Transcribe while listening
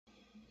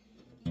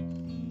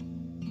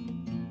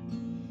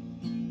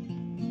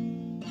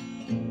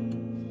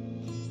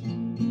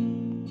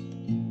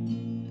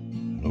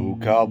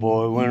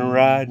cowboy went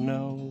riding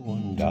out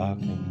one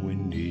dark and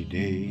windy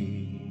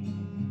day.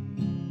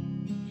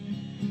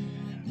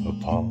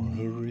 Upon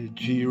a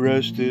ridge he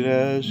rested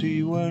as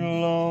he went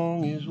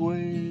along his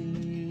way,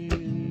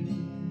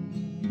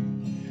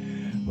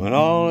 when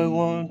all at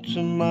once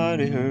a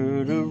mighty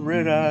herd of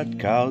red-eyed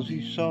cows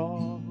he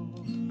saw,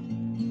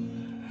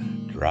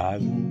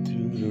 driving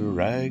through the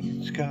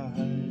ragged sky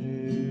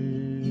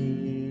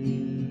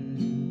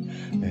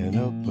and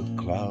up a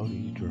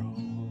cloudy draw.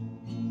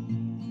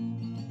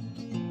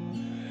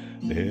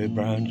 Their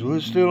brands were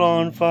still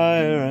on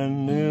fire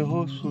and their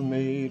hoofs were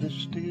made of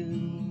steel.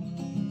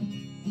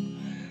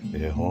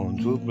 Their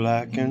horns were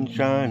black and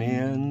shiny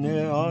and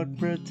their hot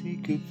breath he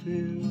could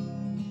feel.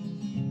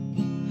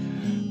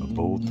 A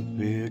bolt of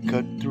fear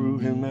cut through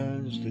him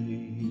as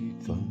they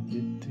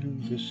thundered through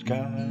the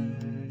sky,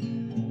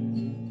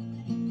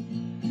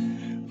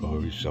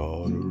 for he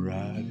saw the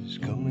riders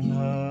coming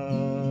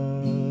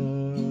high,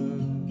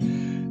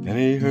 and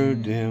he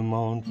heard their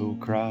mournful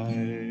cry,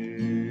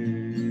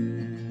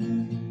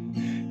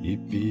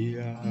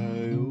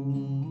 yippee-yi-oh,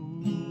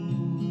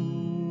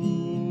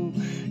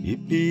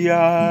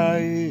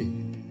 yippee-yi-yay,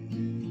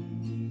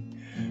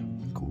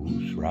 with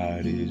ghost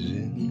riders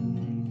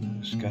in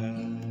the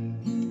sky.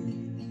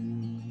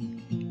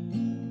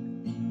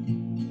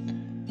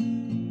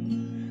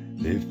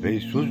 Their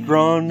face was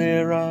drawn,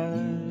 their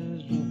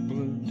eyes were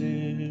blurred,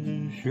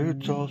 their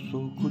shirts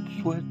also could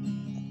sweat.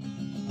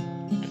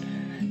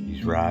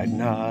 He's riding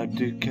hard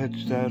to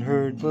catch that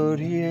herd, but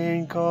he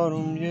ain't caught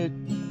 'em yet,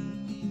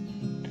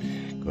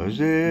 'cause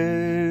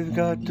they've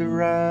got to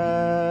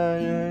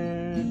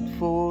ride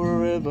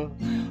forever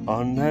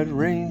on that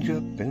range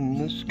up in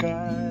the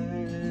sky,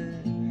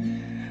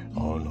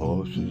 on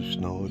horses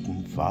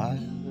snorting fire.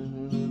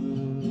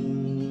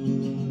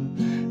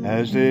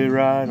 As they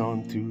ride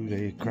on through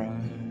they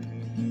cry,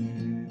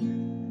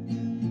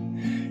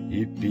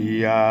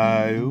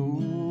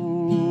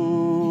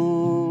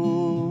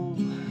 yippee-yi-oh,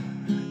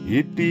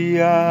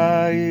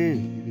 yippee-yi-yay,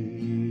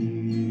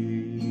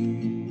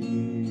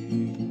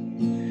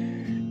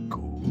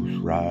 ghost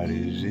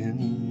riders in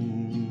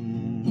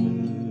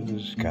the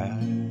sky.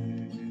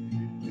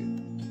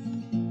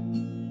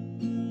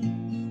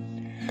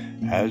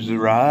 As the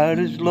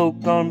riders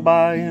loped on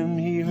by him,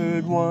 he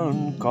heard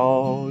one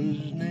call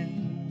his name.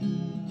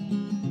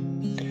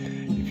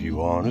 If you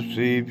want to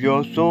save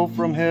your soul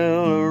from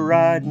hell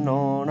riding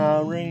on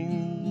our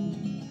range,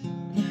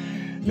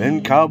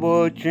 then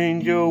cowboy,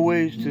 change your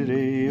ways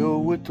today,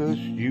 or with us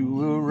you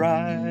will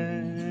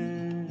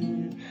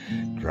ride,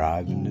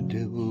 driving the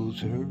devil's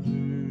herd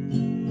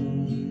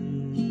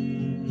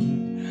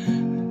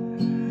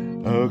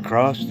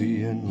across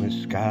the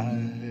endless sky.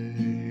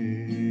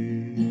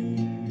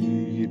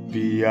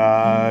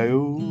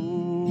 Yippee-yi-oh,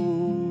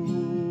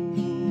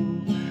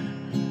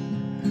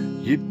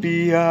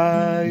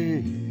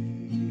 yippee-yi-yay,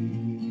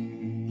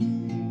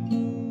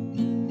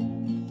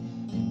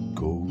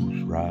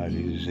 ghost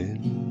riders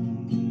in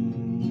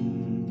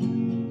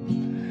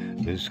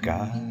the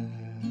sky.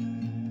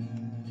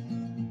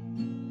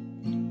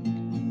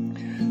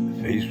 The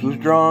face was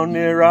drawn,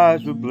 their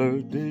eyes were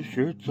blurred, their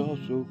shirts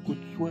also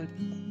could sweat.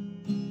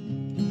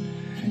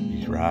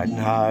 He's riding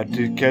hard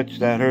to catch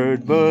that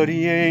herd, but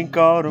he ain't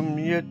caught 'em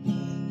yet,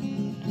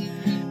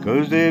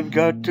 'cause they've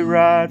got to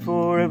ride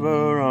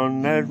forever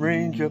on that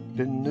range up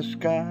in the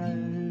sky,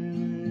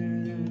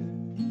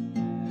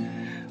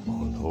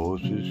 on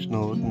horses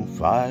snorting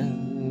fire.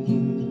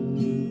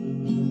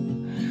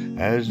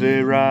 As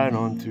they ride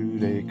on through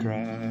they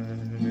cry,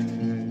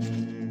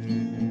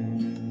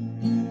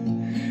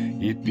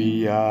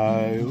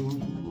 yippee-yi-oh,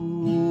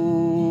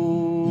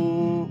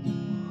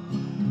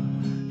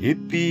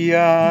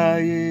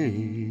 yippee-yi-yay,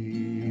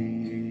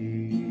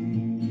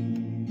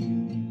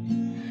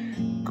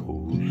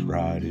 ghost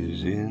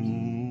riders in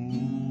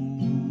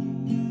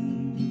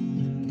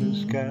the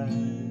sky.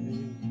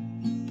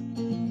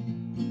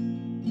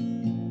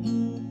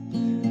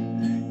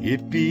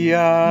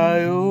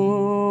 Yippee-yi-oh,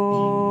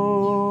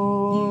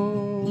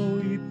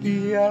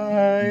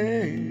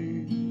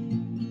 yippee-yi-yay,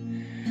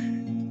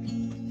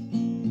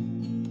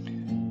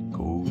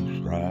 ghost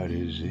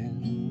riders in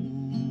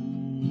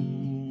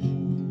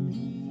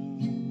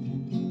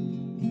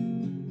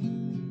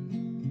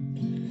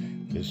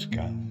the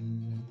sky.